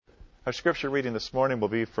Our scripture reading this morning will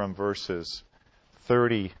be from verses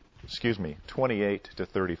 28 to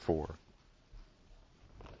 34.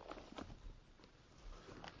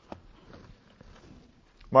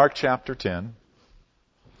 Mark chapter 10.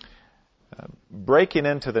 Breaking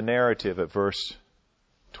into the narrative at verse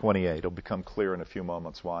 28. It'll become clear in a few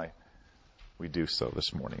moments why we do so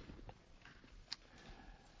this morning.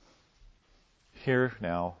 Hear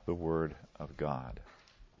now the word of God.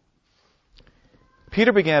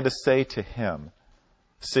 Peter began to say to him,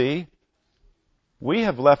 "See, we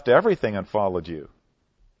have left everything and followed you."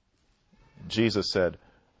 Jesus said,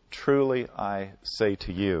 "Truly I say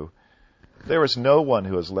to you, there is no one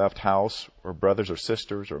who has left house or brothers or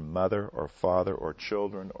sisters or mother or father or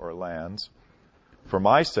children or lands for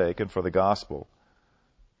my sake and for the gospel,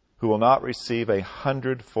 who will not receive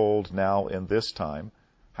 100-fold now in this time,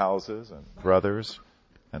 houses and brothers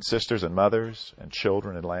and sisters and mothers and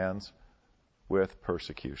children and lands, with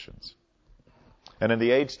persecutions. And in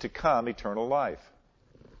the age to come, eternal life.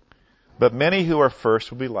 But many who are first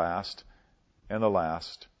will be last, and the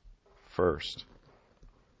last first."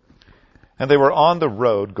 And they were on the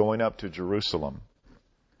road going up to Jerusalem,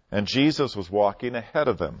 and Jesus was walking ahead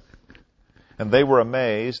of them. And they were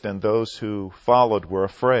amazed, and those who followed were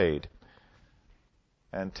afraid.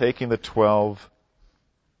 And taking the 12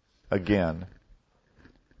 again,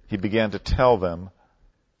 he began to tell them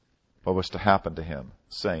what was to happen to him,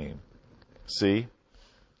 saying, "See,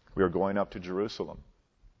 we are going up to Jerusalem,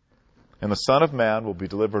 and the Son of Man will be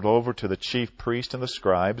delivered over to the chief priests and the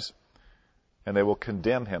scribes, and they will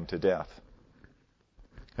condemn him to death,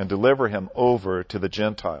 and deliver him over to the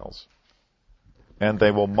Gentiles. And they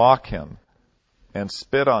will mock him, and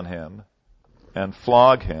spit on him, and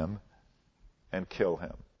flog him, and kill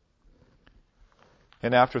him.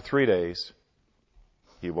 And after 3 days,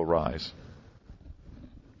 he will rise."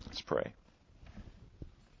 Let's pray.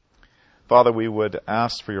 Father, we would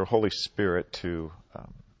ask for your Holy Spirit to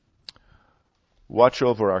watch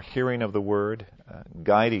over our hearing of the Word,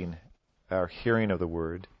 guiding our hearing of the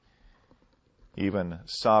Word, even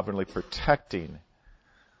sovereignly protecting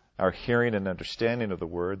our hearing and understanding of the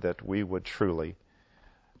Word, that we would truly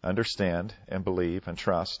understand and believe and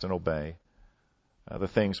trust and obey the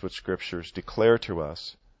things which Scriptures declare to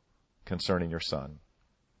us concerning your Son.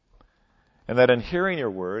 And that in hearing your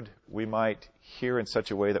word, we might hear in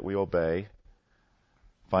such a way that we obey,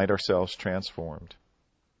 find ourselves transformed,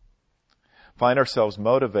 find ourselves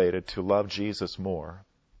motivated to love Jesus more,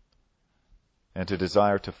 and to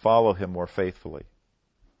desire to follow him more faithfully.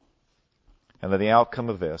 And that the outcome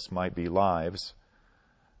of this might be lives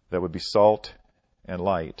that would be salt and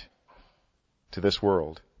light to this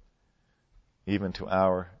world, even to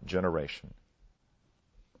our generation.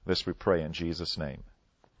 This we pray in Jesus' name.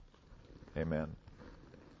 Amen.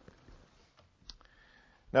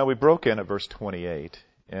 Now we broke in at verse 28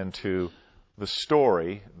 into the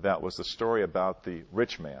story that was the story about the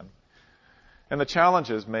rich man, and the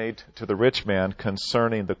challenges made to the rich man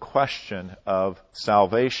concerning the question of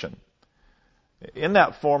salvation. In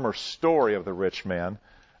that former story of the rich man,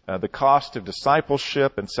 the cost of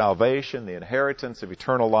discipleship and salvation, the inheritance of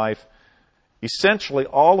eternal life, essentially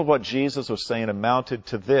all of what Jesus was saying amounted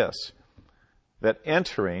to this, that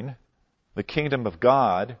entering the kingdom of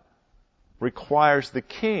God requires the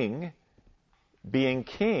king being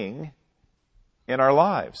king in our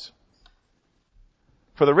lives.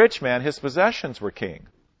 For the rich man, his possessions were king.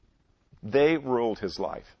 They ruled his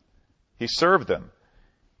life. He served them.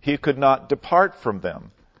 He could not depart from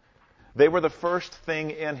them. They were the first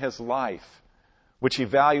thing in his life, which he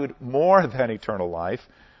valued more than eternal life,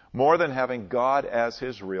 more than having God as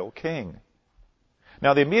his real king.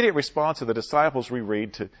 Now, the immediate response of the disciples we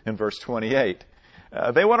read in verse 28.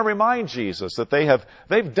 They want to remind Jesus that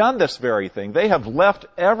they've done this very thing. They have left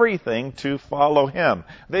everything to follow him.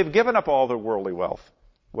 They've given up all their worldly wealth.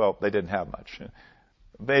 Well, they didn't have much.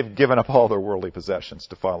 They've given up all their worldly possessions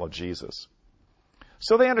to follow Jesus.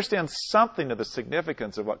 So they understand something of the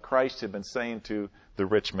significance of what Christ had been saying to the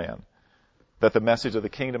rich man, that the message of the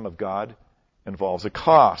kingdom of God involves a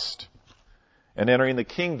cost. And entering the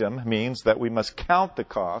kingdom means that we must count the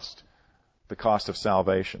cost of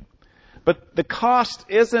salvation. But the cost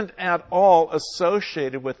isn't at all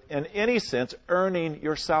associated with, in any sense, earning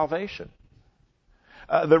your salvation.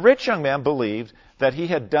 The rich young man believed that he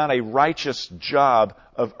had done a righteous job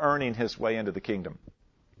of earning his way into the kingdom.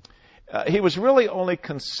 He was really only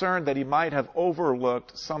concerned that he might have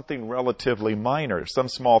overlooked something relatively minor, some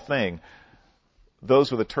small thing. Those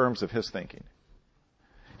were the terms of his thinking.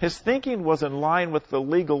 His thinking was in line with the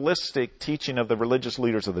legalistic teaching of the religious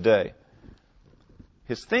leaders of the day.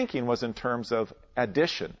 His thinking was in terms of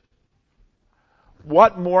addition.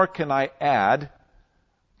 What more can I add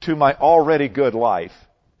to my already good life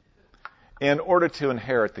in order to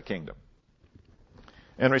inherit the kingdom?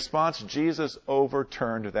 In response, Jesus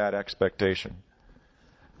overturned that expectation.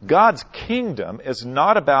 God's kingdom is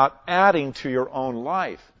not about adding to your own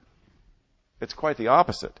life. It's quite the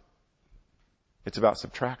opposite. It's about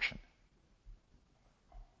subtraction.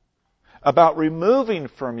 About removing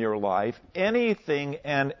from your life anything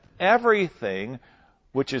and everything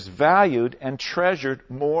which is valued and treasured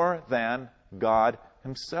more than God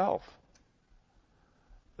Himself.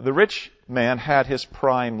 The rich man had his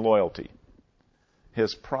prime loyalty,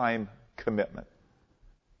 his prime commitment,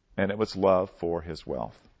 and it was love for his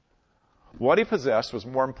wealth. What he possessed was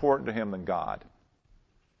more important to him than God.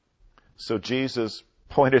 So Jesus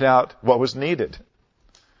pointed out what was needed,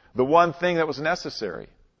 the one thing that was necessary.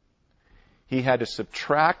 He had to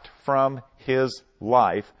subtract from his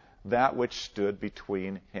life that which stood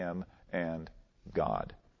between him and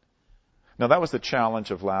God. Now, that was the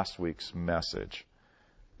challenge of last week's message,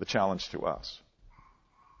 the challenge to us.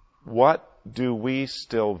 What do we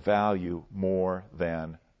still value more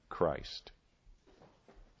than Christ?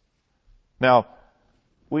 Now,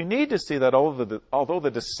 we need to see that although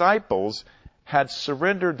the disciples had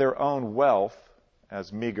surrendered their own wealth,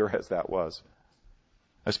 as meager as that was,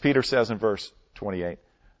 as Peter says in verse 28,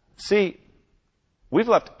 see, we've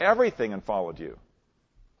left everything and followed you.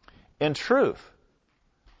 In truth,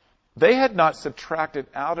 they had not subtracted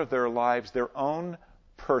out of their lives their own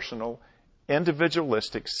personal,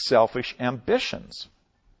 individualistic, selfish ambitions.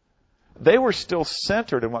 They were still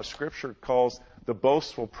centered in what Scripture calls the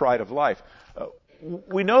boastful pride of life.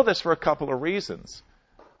 We know this for a couple of reasons.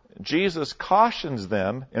 Jesus cautions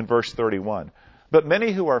them in verse 31. But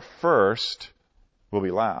many who are first will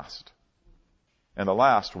be last, and the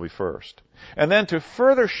last will be first. And then to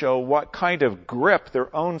further show what kind of grip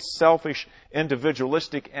their own selfish,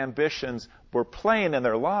 individualistic ambitions were playing in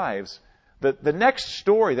their lives, the next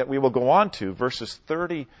story that we will go on to, verses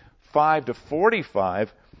 35 to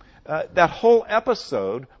 45, that whole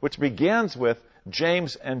episode, which begins with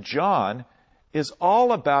James and John, is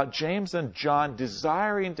all about James and John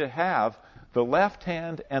desiring to have the left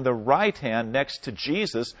hand and the right hand next to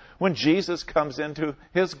Jesus when Jesus comes into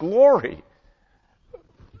His glory.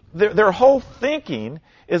 Their whole thinking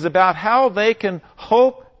is about how they can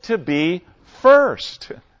hope to be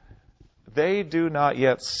first. They do not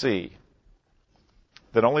yet see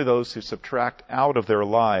that only those who subtract out of their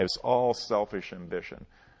lives all selfish ambition,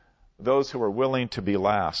 those who are willing to be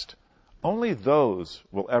last, only those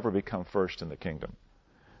will ever become first in the kingdom.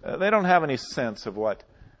 They don't have any sense of what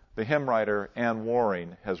the hymn writer Anne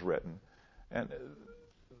Waring has written. And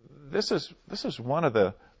this is one of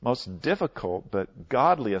the most difficult but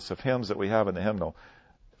godliest of hymns that we have in the hymnal.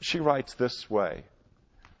 She writes this way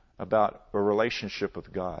about a relationship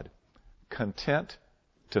with God. Content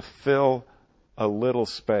to fill a little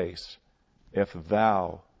space if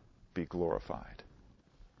thou be glorified.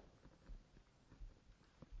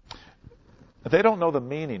 They don't know the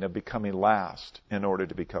meaning of becoming last in order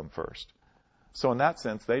to become first. So in that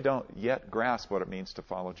sense, they don't yet grasp what it means to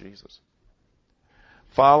follow Jesus.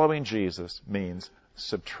 Following Jesus means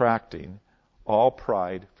subtracting all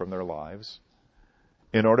pride from their lives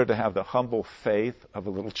in order to have the humble faith of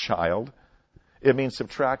a little child. It means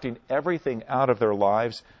subtracting everything out of their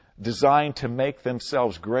lives designed to make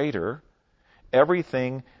themselves greater,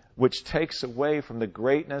 everything which takes away from the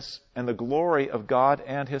greatness and the glory of God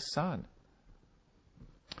and His Son.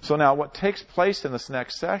 So now what takes place in this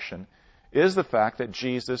next session is the fact that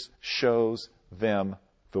Jesus shows them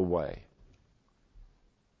the way.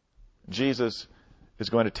 Jesus is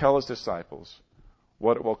going to tell His disciples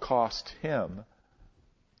what it will cost Him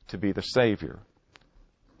to be the Savior,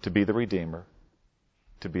 to be the Redeemer,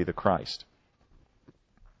 to be the Christ.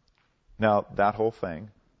 Now, that whole thing,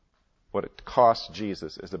 what it costs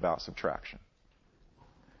Jesus, is about subtraction.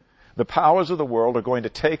 The powers of the world are going to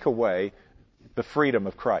take away the freedom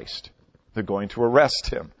of Christ. They're going to arrest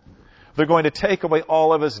Him. They're going to take away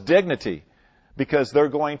all of His dignity because they're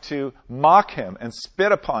going to mock Him and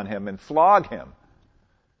spit upon Him and flog Him.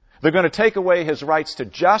 They're going to take away His rights to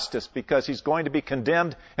justice because He's going to be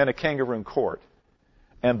condemned in a kangaroo court.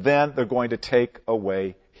 And then they're going to take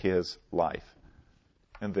away His life.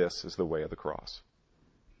 And this is the way of the cross.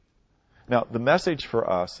 Now, the message for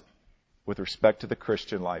us with respect to the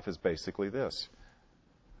Christian life is basically this.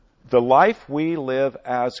 The life we live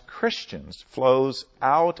as Christians flows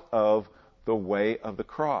out of the way of the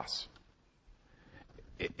cross.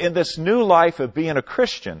 In this new life of being a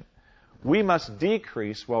Christian, we must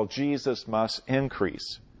decrease while Jesus must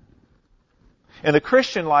increase. In the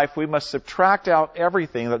Christian life, we must subtract out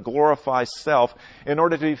everything that glorifies self in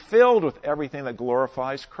order to be filled with everything that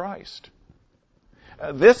glorifies Christ.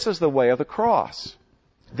 This is the way of the cross.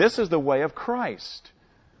 This is the way of Christ,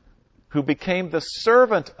 who became the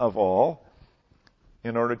servant of all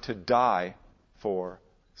in order to die for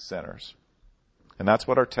sinners. And that's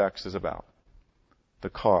what our text is about. The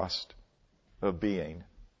cost of being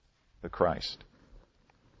the Christ.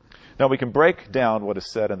 Now we can break down what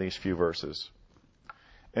is said in these few verses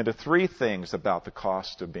into three things about the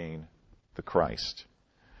cost of being the Christ.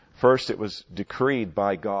 First, it was decreed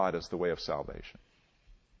by God as the way of salvation.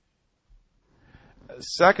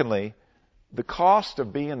 Secondly, the cost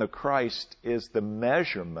of being the Christ is the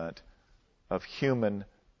measurement of human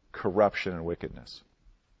corruption and wickedness.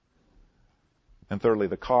 And thirdly,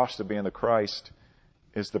 the cost of being the Christ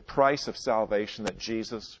is the price of salvation that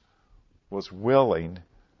Jesus was willing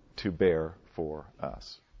to bear for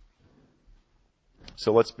us.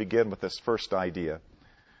 So let's begin with this first idea.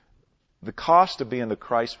 The cost of being the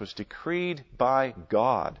Christ was decreed by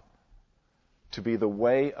God to be the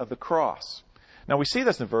way of the cross. Now we see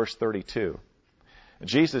this in verse 32.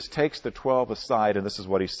 Jesus takes the 12 aside, and this is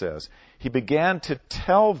what he says. He began to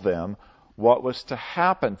tell them what was to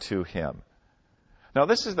happen to him. Now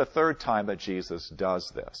this is the third time that Jesus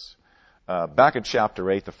does this. Back in chapter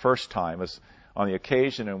 8, the first time is on the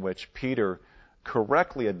occasion in which Peter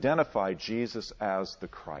correctly identified Jesus as the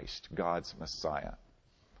Christ, God's Messiah.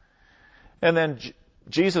 And then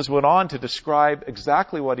Jesus went on to describe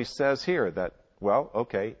exactly what he says here, that, well,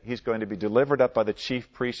 okay, he's going to be delivered up by the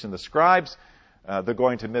chief priests and the scribes. They're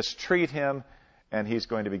going to mistreat him, and he's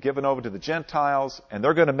going to be given over to the Gentiles, and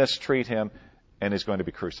they're going to mistreat him, and he's going to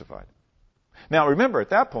be crucified. Now remember, at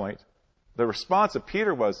that point, the response of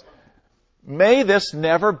Peter was, "May this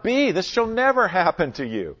never be. This shall never happen to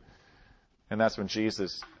you." And that's when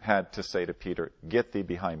Jesus had to say to Peter, "Get thee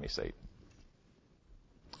behind me, Satan."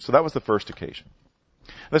 So that was the first occasion.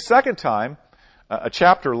 The second time, a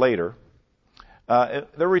chapter later,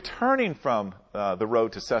 they're returning from the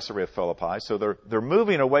road to Caesarea Philippi. So they're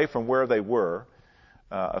moving away from where they were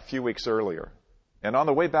a few weeks earlier. And on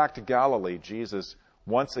the way back to Galilee, Jesus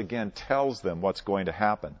once again tells them what's going to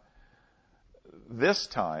happen. This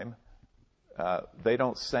time, they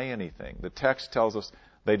don't say anything. The text tells us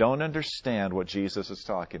they don't understand what Jesus is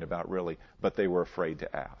talking about, really, but they were afraid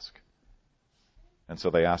to ask. And so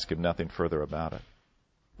they ask him nothing further about it.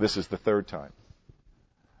 This is the third time.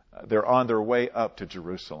 They're on their way up to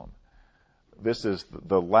Jerusalem. This is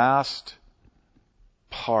the last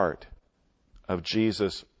part of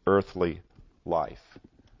Jesus' earthly life.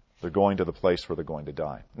 They're going to the place where they're going to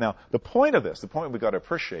die. Now, the point of this, the point we've got to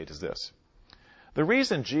appreciate is this. The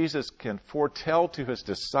reason Jesus can foretell to his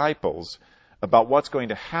disciples about what's going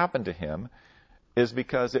to happen to him is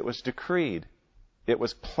because it was decreed. It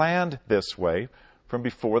was planned this way from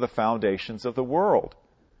before the foundations of the world.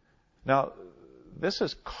 Now, this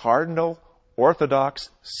is cardinal,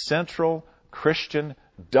 orthodox, central Christian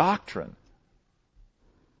doctrine.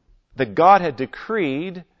 That God had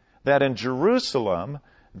decreed that in Jerusalem,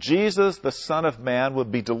 Jesus, the Son of Man,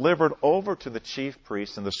 would be delivered over to the chief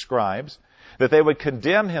priests and the scribes, that they would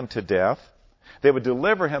condemn him to death, they would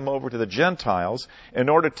deliver him over to the Gentiles in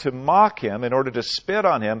order to mock him, in order to spit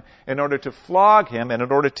on him, in order to flog him, and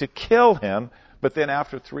in order to kill him. But then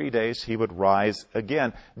after 3 days, he would rise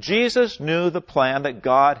again. Jesus knew the plan that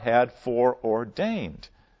God had foreordained.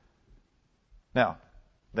 Now,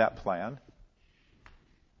 that plan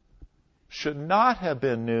should not have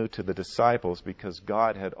been new to the disciples because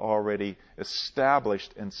God had already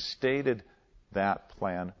established and stated that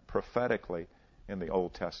plan prophetically in the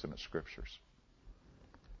Old Testament scriptures.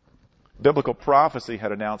 Biblical prophecy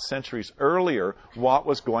had announced centuries earlier what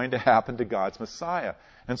was going to happen to God's Messiah.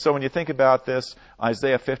 And so when you think about this,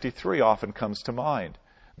 Isaiah 53 often comes to mind.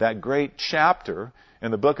 That great chapter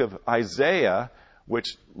in the book of Isaiah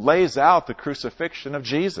which lays out the crucifixion of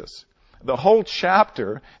Jesus. The whole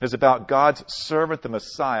chapter is about God's servant, the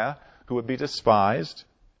Messiah, who would be despised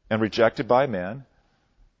and rejected by men,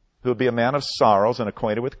 who would be a man of sorrows and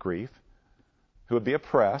acquainted with grief, who would be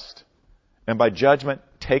oppressed, and by judgment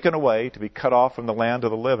taken away to be cut off from the land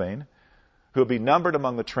of the living, who would be numbered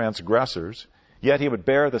among the transgressors, yet he would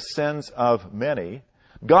bear the sins of many.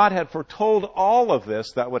 God had foretold all of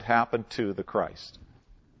this that would happen to the Christ.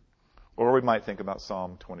 Or we might think about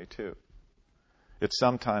Psalm 22. It's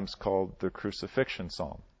sometimes called the crucifixion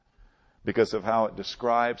psalm because of how it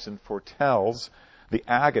describes and foretells the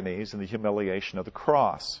agonies and the humiliation of the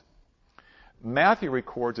cross. Matthew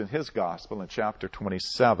records in his gospel in chapter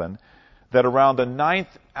 27 that around the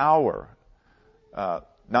ninth hour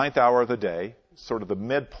of the day, sort of the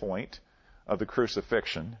midpoint of the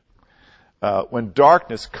crucifixion, when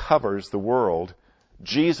darkness covers the world,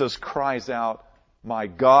 Jesus cries out, my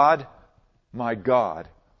God,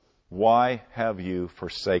 why have you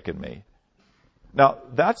forsaken me?" Now,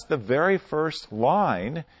 that's the very first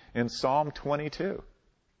line in Psalm 22.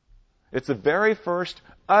 It's the very first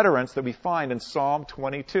utterance that we find in Psalm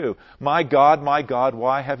 22. My God,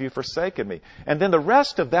 why have you forsaken me?" And then the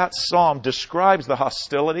rest of that psalm describes the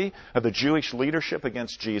hostility of the Jewish leadership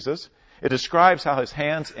against Jesus. It describes how his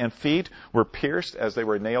hands and feet were pierced as they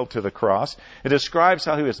were nailed to the cross. It describes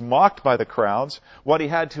how he was mocked by the crowds, what he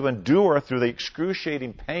had to endure through the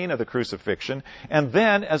excruciating pain of the crucifixion, and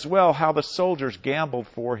then as well how the soldiers gambled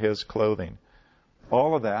for his clothing.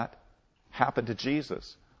 All of that happened to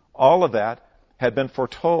Jesus. All of that had been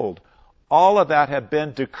foretold. All of that had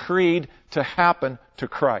been decreed to happen to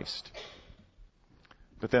Christ.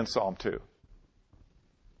 But then Psalm 2.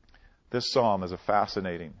 This psalm is a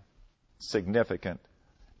fascinating, significant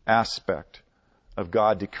aspect of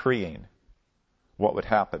God decreeing what would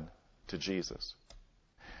happen to Jesus.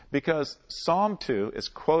 Because Psalm 2 is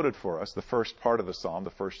quoted for us, the first part of the psalm,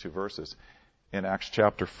 the first two verses, in Acts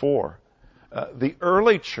chapter 4. The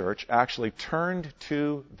early church actually turned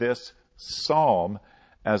to this psalm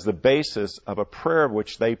as the basis of a prayer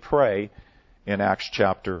which they pray in Acts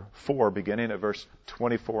chapter 4, beginning at verse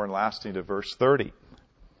 24 and lasting to verse 30.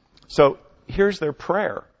 So here's their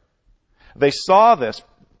prayer. They saw this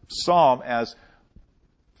psalm as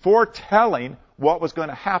foretelling what was going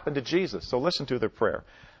to happen to Jesus. So listen to their prayer.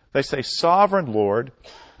 They say, "Sovereign Lord,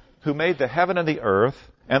 who made the heaven and the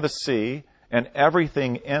earth and the sea and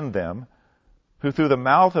everything in them, who through the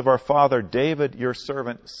mouth of our father David, your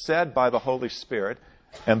servant, said by the Holy Spirit,"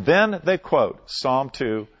 and then they quote Psalm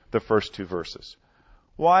 2, the first two verses.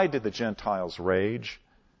 "Why did the Gentiles rage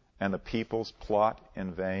and the peoples plot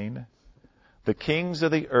in vain? The kings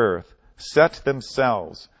of the earth set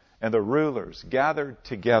themselves, and the rulers gathered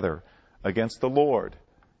together against the Lord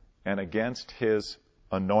and against his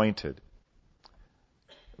anointed."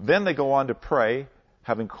 Then they go on to pray,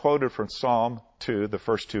 having quoted from Psalm 2, the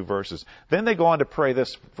first two verses. Then they go on to pray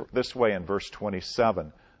this way in verse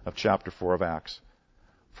 27 of chapter 4 of Acts.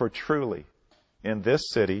 "For truly, in this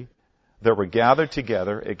city there were gathered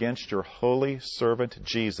together against your holy servant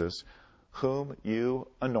Jesus, whom you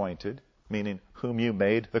anointed," meaning whom you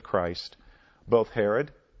made the Christ, "both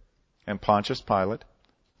Herod and Pontius Pilate,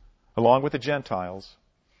 along with the Gentiles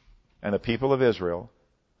and the people of Israel,"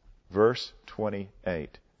 verse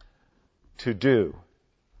 28, "to do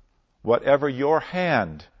whatever your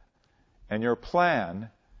hand and your plan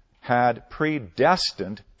had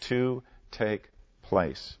predestined to take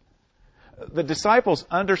place." The disciples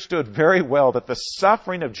understood very well that the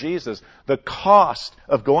suffering of Jesus, the cost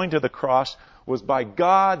of going to the cross, was by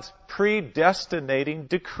God's predestinating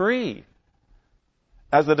decree.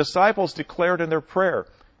 As the disciples declared in their prayer,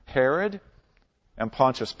 Herod and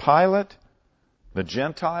Pontius Pilate, the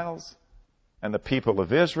Gentiles and the people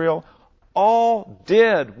of Israel, all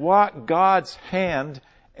did what God's hand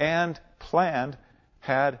and plan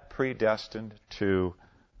had predestined to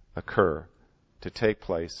occur, to take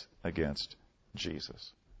place against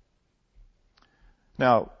Jesus.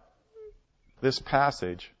 Now, this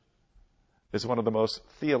passage is one of the most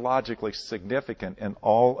theologically significant in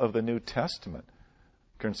all of the New Testament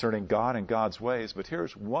concerning God and God's ways. But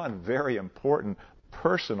here's one very important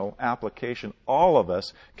personal application all of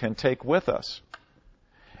us can take with us.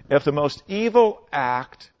 If the most evil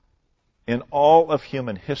act in all of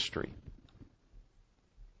human history,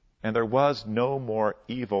 and there was no more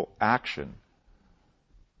evil action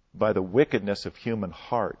by the wickedness of human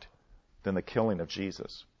heart than the killing of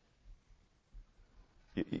Jesus.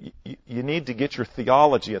 You need to get your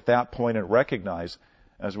theology at that point and recognize,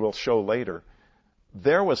 as we'll show later,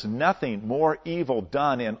 there was nothing more evil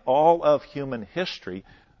done in all of human history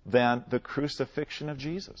than the crucifixion of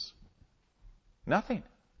Jesus. Nothing.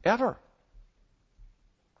 Ever.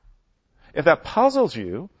 If that puzzles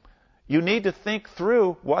you, you need to think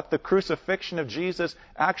through what the crucifixion of Jesus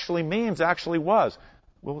actually means, actually was.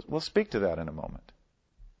 We'll speak to that in a moment.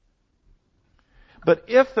 But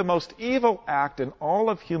if the most evil act in all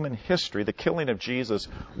of human history, the killing of Jesus,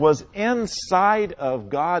 was inside of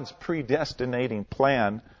God's predestinating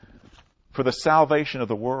plan for the salvation of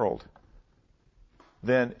the world,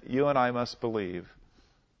 then you and I must believe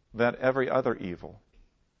that every other evil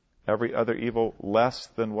less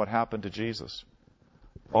than what happened to Jesus,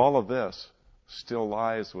 all of this still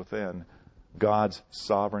lies within God's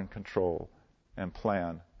sovereign control and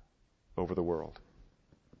plan over the world.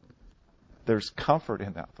 There's comfort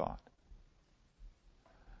in that thought.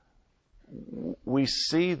 we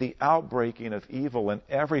see the outbreaking of evil in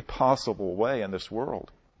every possible way in this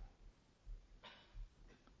world.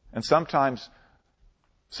 And sometimes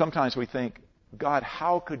we think, God,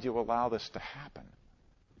 how could you allow this to happen?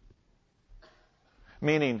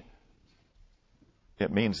 Meaning,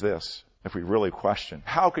 it means this, if we really question,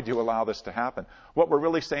 how could you allow this to happen? What we're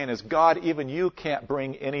really saying is, God, even you can't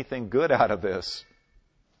bring anything good out of this.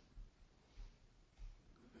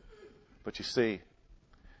 But you see,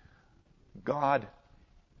 God,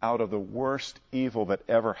 out of the worst evil that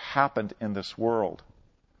ever happened in this world,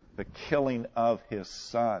 the killing of His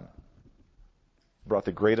Son, brought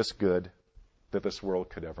the greatest good that this world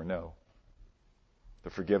could ever know. The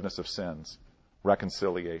forgiveness of sins,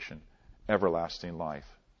 reconciliation, everlasting life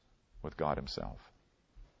with God Himself.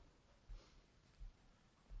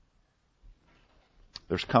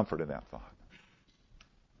 There's comfort in that thought.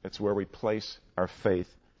 It's where we place our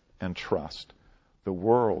faith and trust. The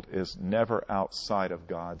world is never outside of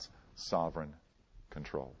God's sovereign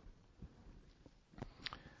control.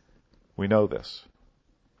 We know this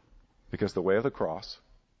because the way of the cross,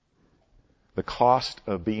 the cost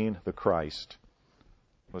of being the Christ,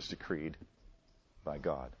 was decreed by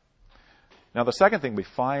God. Now, the second thing we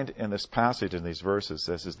find in this passage, in these verses,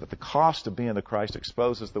 is that the cost of being the Christ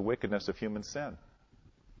exposes the wickedness of human sin.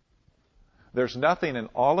 There's nothing in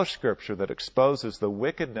all of Scripture that exposes the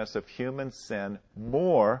wickedness of human sin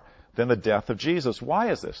more than the death of Jesus.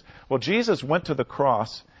 Why is this? Well, Jesus went to the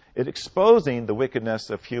cross exposing the wickedness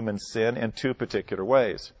of human sin in two particular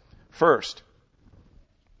ways. First,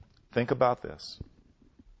 think about this.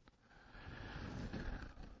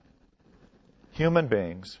 Human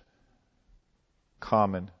beings,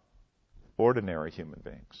 common, ordinary human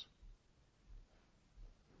beings,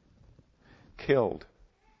 killed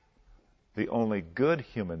the only good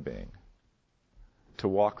human being to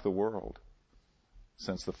walk the world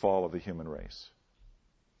since the fall of the human race.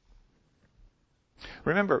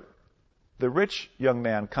 Remember, the rich young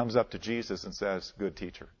man comes up to Jesus and says, "Good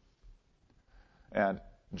teacher." And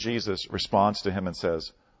Jesus responds to him and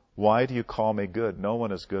says, "Why do you call me good? No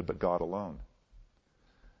one is good but God alone."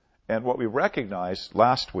 And what we recognized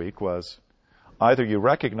last week was either you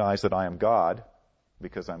recognize that I am God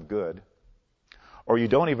because I'm good, or you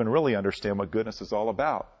don't even really understand what goodness is all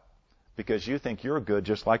about because you think you're good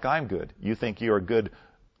just like I'm good. You think you're a good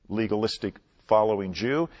legalistic following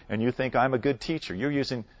Jew, and you think I'm a good teacher.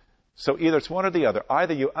 So either it's one or the other.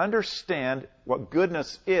 Either you understand what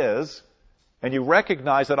goodness is and you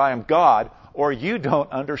recognize that I am God, or you don't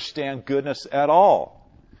understand goodness at all.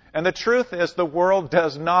 And the truth is, the world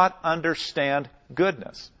does not understand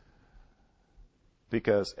goodness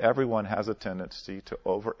because everyone has a tendency to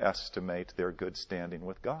overestimate their good standing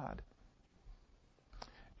with God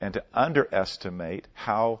and to underestimate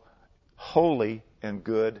how holy and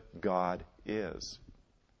good God is.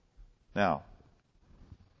 Now,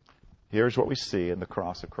 here's what we see in the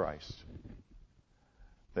cross of Christ.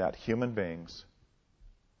 That human beings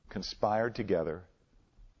conspired together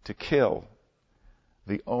to kill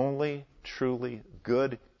the only truly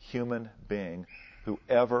good human being who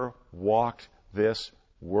ever walked this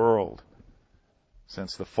world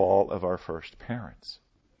since the fall of our first parents.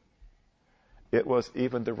 It was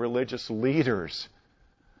even the religious leaders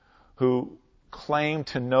who claimed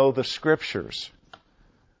to know the Scriptures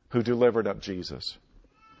who delivered up Jesus,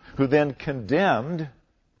 who then condemned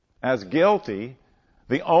as guilty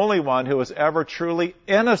the only one who was ever truly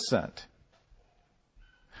innocent,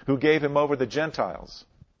 who gave him over to the Gentiles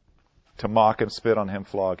to mock and spit on him,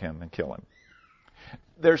 flog him, and kill him.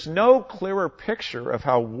 There's no clearer picture of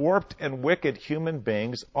how warped and wicked human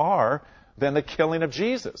beings are than the killing of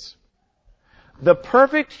Jesus. The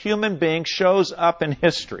perfect human being shows up in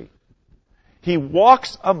history. He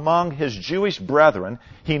walks among his Jewish brethren.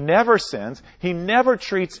 He never sins. He never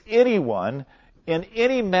treats anyone in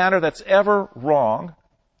any manner that's ever wrong.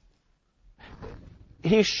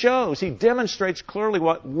 He demonstrates clearly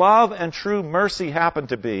what love and true mercy happen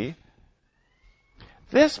to be.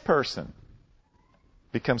 This person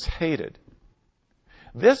becomes hated.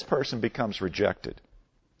 This person becomes rejected.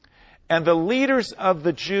 And the leaders of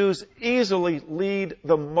the Jews easily lead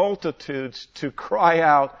the multitudes to cry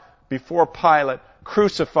out before Pilate,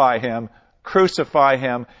 "Crucify him, crucify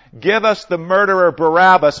him. Give us the murderer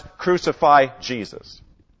Barabbas, crucify Jesus."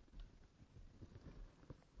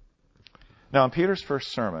 Now, in Peter's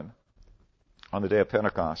first sermon on the day of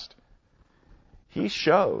Pentecost, he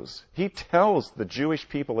tells the Jewish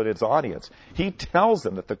people in his audience, he tells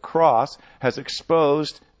them that the cross has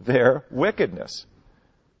exposed their wickedness.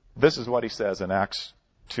 This is what he says in Acts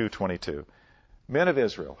 2:22. "Men of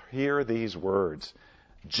Israel, hear these words.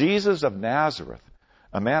 Jesus of Nazareth,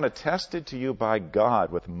 a man attested to you by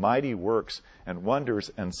God with mighty works and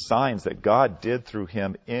wonders and signs that God did through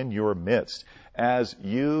him in your midst, as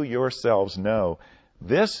you yourselves know.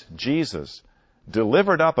 This Jesus,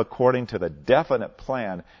 delivered up according to the definite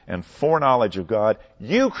plan and foreknowledge of God,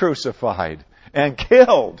 you crucified and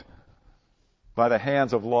killed by the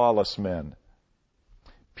hands of lawless men.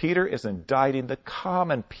 Peter is indicting the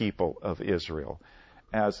common people of Israel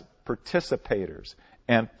as participators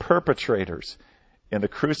and perpetrators in the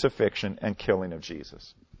crucifixion and killing of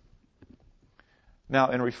Jesus. Now,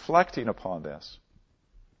 in reflecting upon this,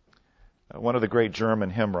 one of the great German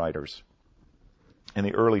hymn writers in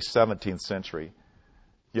the early 17th century,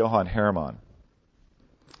 Johann Hermann,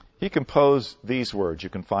 he composed these words. You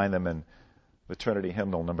can find them in the Trinity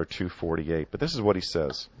Hymnal number 248. But this is what he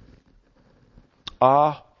says.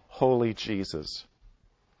 Ah, holy Jesus,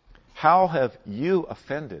 how have you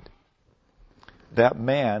offended? That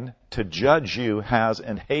man to judge you has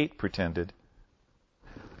in hate pretended,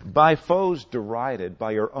 by foes derided,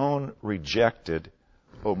 by your own rejected,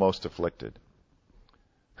 O most afflicted.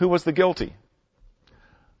 Who was the guilty?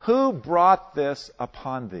 Who brought this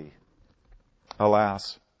upon thee?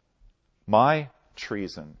 Alas, my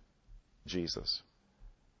treason, Jesus,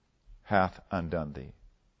 hath undone thee.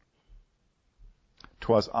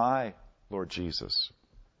 'Twas I, Lord Jesus,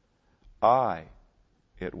 I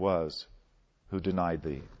it was who denied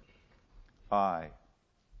thee. I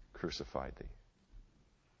crucified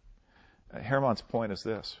thee. Hermann's point is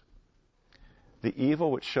this. The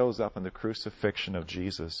evil which shows up in the crucifixion of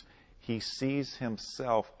Jesus, he sees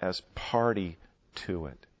himself as party to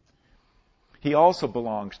it. He also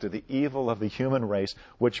belongs to the evil of the human race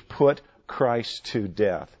which put Christ to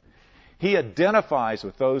death. He identifies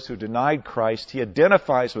with those who denied Christ. He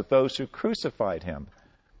identifies with those who crucified him.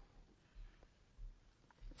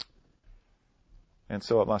 And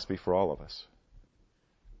so it must be for all of us.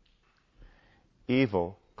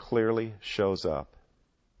 Evil clearly shows up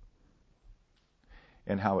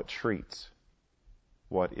in how it treats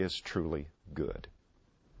what is truly good.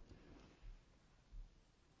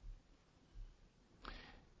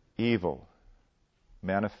 Evil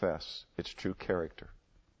manifests its true character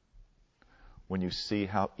when you see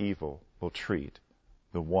how evil will treat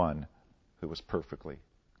the one who was perfectly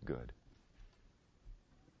good.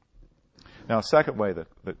 Now, a second way that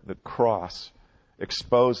the cross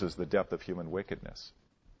exposes the depth of human wickedness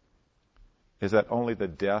is that only the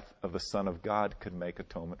death of the Son of God could make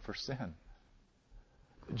atonement for sin.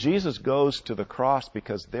 Jesus goes to the cross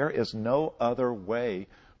because there is no other way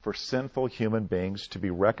for sinful human beings to be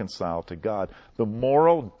reconciled to God. The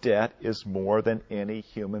moral debt is more than any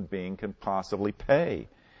human being can possibly pay.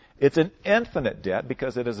 It's an infinite debt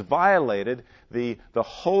because it has violated the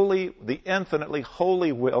infinitely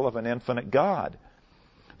holy will of an infinite God.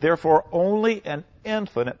 Therefore, only an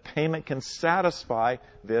infinite payment can satisfy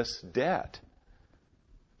this debt.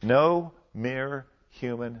 No mere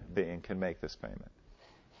human being can make this payment.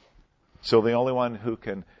 So the only one who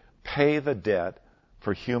can pay the debt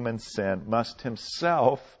for human sin must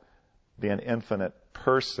himself be an infinite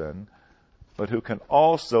person, but who can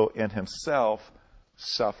also in himself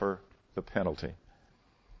suffer the penalty.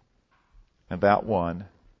 And that one,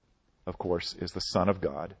 of course, is the Son of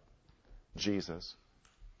God, Jesus,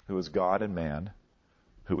 who is God and man,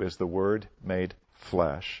 who is the Word made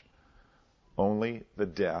flesh. Only the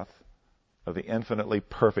death of the infinitely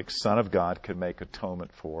perfect Son of God could make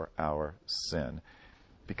atonement for our sin,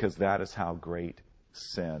 because that is how great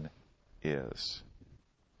sin is.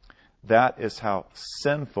 That is how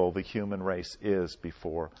sinful the human race is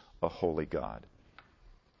before a holy God.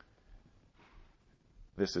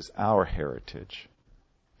 This is our heritage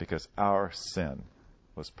because our sin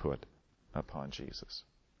was put upon Jesus.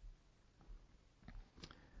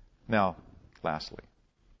 Now, lastly,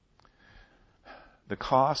 the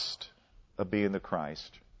cost of being the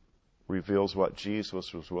Christ reveals what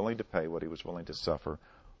Jesus was willing to pay, what he was willing to suffer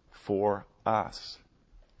for us,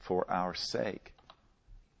 for our sake.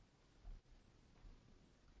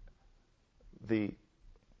 The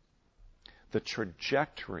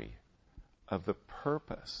trajectory of the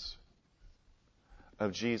purpose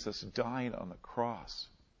of Jesus dying on the cross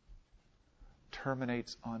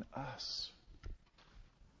terminates on us.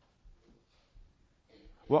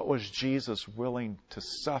 What was Jesus willing to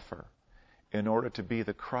suffer in order to be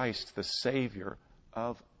the Christ, the Savior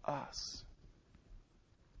of us?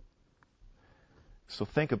 So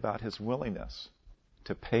think about his willingness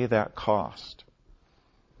to pay that cost.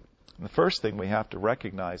 And the first thing we have to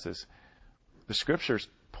recognize is the Scriptures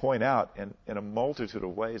point out in a multitude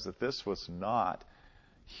of ways that this was not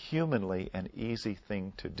humanly an easy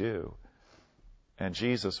thing to do. And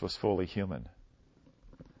Jesus was fully human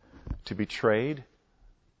to be betrayed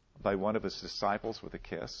by one of his disciples with a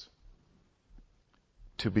kiss,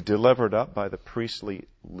 to be delivered up by the priestly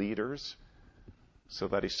leaders so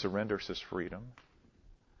that he surrenders his freedom,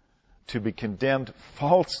 to be condemned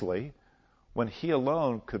falsely when he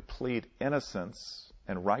alone could plead innocence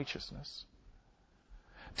and righteousness,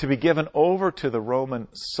 to be given over to the Roman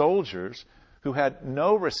soldiers who had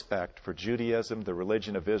no respect for Judaism, the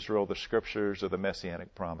religion of Israel, the scriptures, or the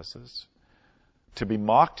messianic promises, to be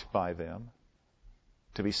mocked by them,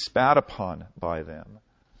 to be spat upon by them,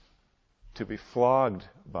 to be flogged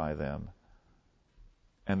by them,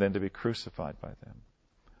 and then to be crucified by them.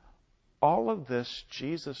 All of this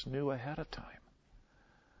Jesus knew ahead of time,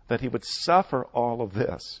 that he would suffer all of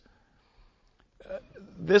this.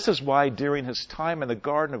 This is why during his time in the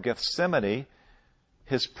Garden of Gethsemane,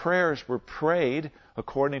 his prayers were prayed,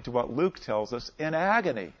 according to what Luke tells us, in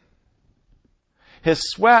agony.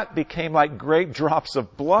 His sweat became like great drops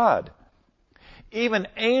of blood. Even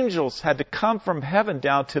angels had to come from heaven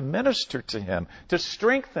down to minister to him, to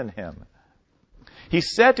strengthen him. He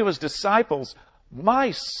said to his disciples,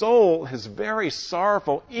 "My soul is very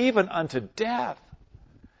sorrowful, even unto death."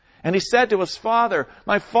 And he said to his Father,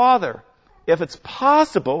 "My Father, if it's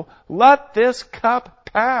possible, let this cup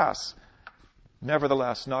pass.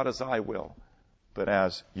 Nevertheless, not as I will, but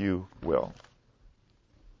as you will."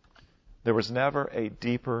 There was never a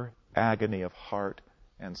deeper agony of heart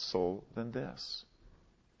and soul than this.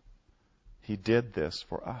 He did this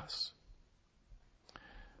for us.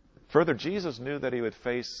 Further, Jesus knew that he would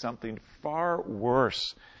face something far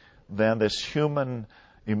worse than this human,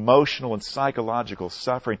 emotional, and psychological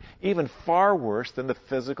suffering, even far worse than the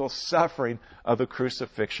physical suffering of the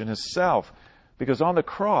crucifixion itself. Because on the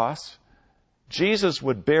cross, Jesus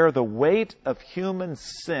would bear the weight of human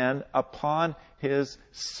sin upon his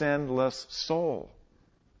sinless soul.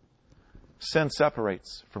 Sin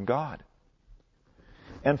separates from God.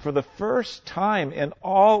 And for the first time in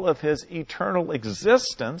all of his eternal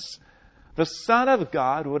existence, the Son of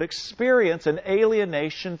God would experience an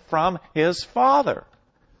alienation from his Father.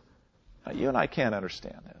 Now, you and I can't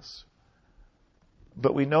understand this.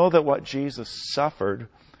 But we know that what Jesus suffered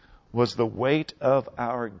was the weight of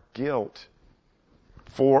our guilt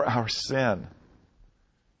for our sin.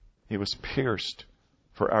 He was pierced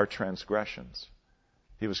for our transgressions.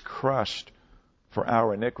 He was crushed for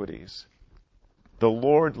our iniquities. The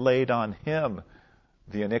Lord laid on him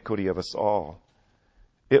the iniquity of us all.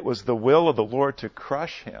 It was the will of the Lord to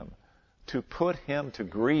crush him, to put him to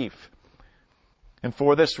grief. And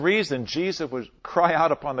for this reason, Jesus would cry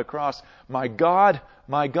out upon the cross, my God,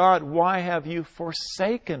 why have you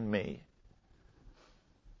forsaken me?"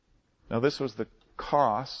 Now, this was the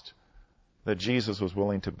cost that Jesus was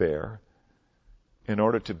willing to bear in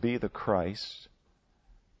order to be the Christ,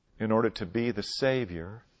 in order to be the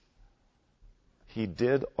Savior. He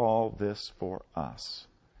did all this for us.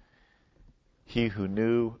 He who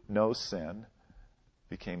knew no sin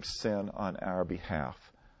became sin on our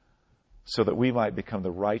behalf, so that we might become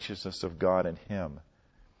the righteousness of God in him.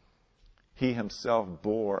 He himself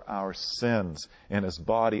bore our sins in his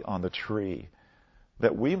body on the tree,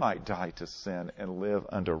 that we might die to sin and live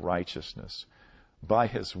unto righteousness. By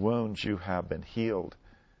his wounds you have been healed.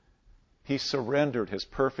 He surrendered his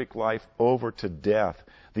perfect life over to death,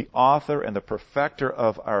 the author and the perfecter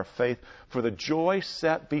of our faith, for the joy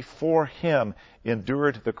set before him,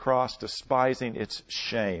 endured the cross, despising its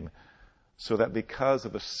shame, so that because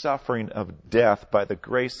of the suffering of death, by the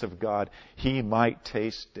grace of God, he might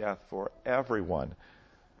taste death for everyone.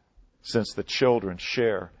 Since the children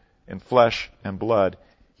share in flesh and blood,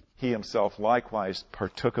 he himself likewise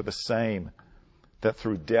partook of the same, that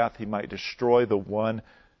through death he might destroy the one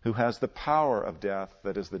who has the power of death,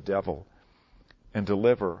 that is the devil, and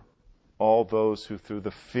deliver all those who through the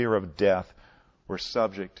fear of death were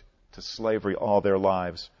subject to slavery all their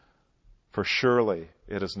lives. For surely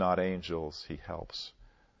it is not angels he helps,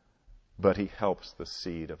 but he helps the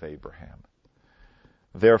seed of Abraham.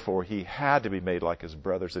 Therefore he had to be made like his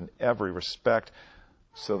brothers in every respect,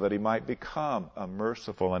 so that he might become a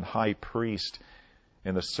merciful and high priest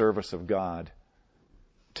in the service of God,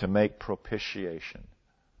 to make propitiation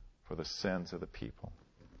for the sins of the people.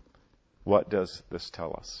 What does this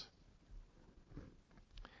tell us?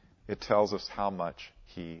 It tells us how much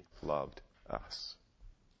he loved us.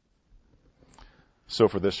 So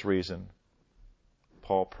for this reason,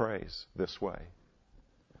 Paul prays this way,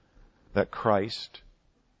 that Christ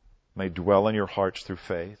may dwell in your hearts through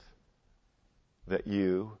faith, that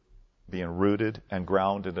you, being rooted and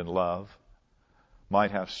grounded in love,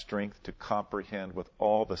 might have strength to comprehend with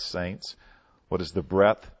all the saints what is the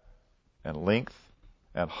breadth and length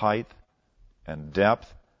and height and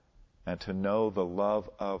depth, and to know the love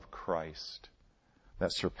of Christ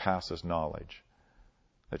that surpasses knowledge,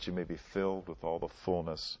 that you may be filled with all the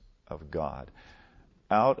fullness of God.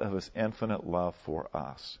 Out of his infinite love for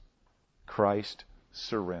us, Christ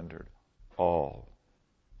surrendered all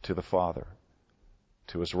to the Father,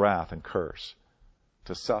 to his wrath and curse,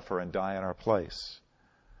 to suffer and die in our place,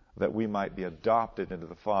 that we might be adopted into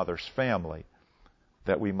the Father's family,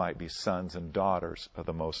 that we might be sons and daughters of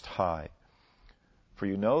the Most High. For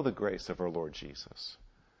you know the grace of our Lord Jesus,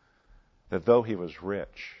 that though he was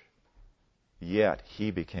rich, yet he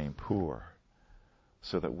became poor,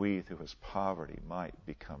 so that we through his poverty might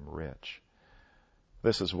become rich.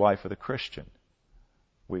 This is why for the Christian,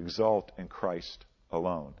 we exalt in Christ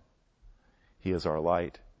alone. He is our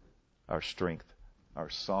light, our strength, our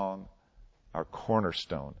song, our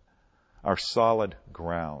cornerstone, our solid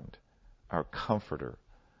ground, our comforter,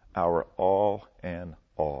 our all and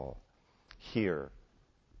all. Here,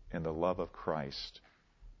 in the love of Christ,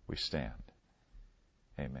 we stand.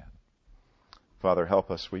 Amen. Father, help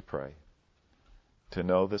us, we pray, to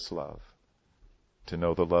know this love, to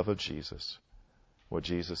know the love of Jesus, what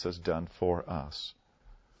Jesus has done for us,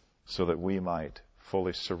 so that we might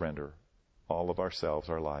fully surrender all of ourselves,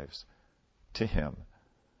 our lives, to him.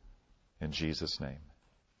 In Jesus' name,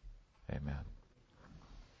 amen.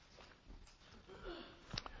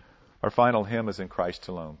 Our final hymn is In Christ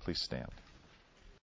Alone. Please stand.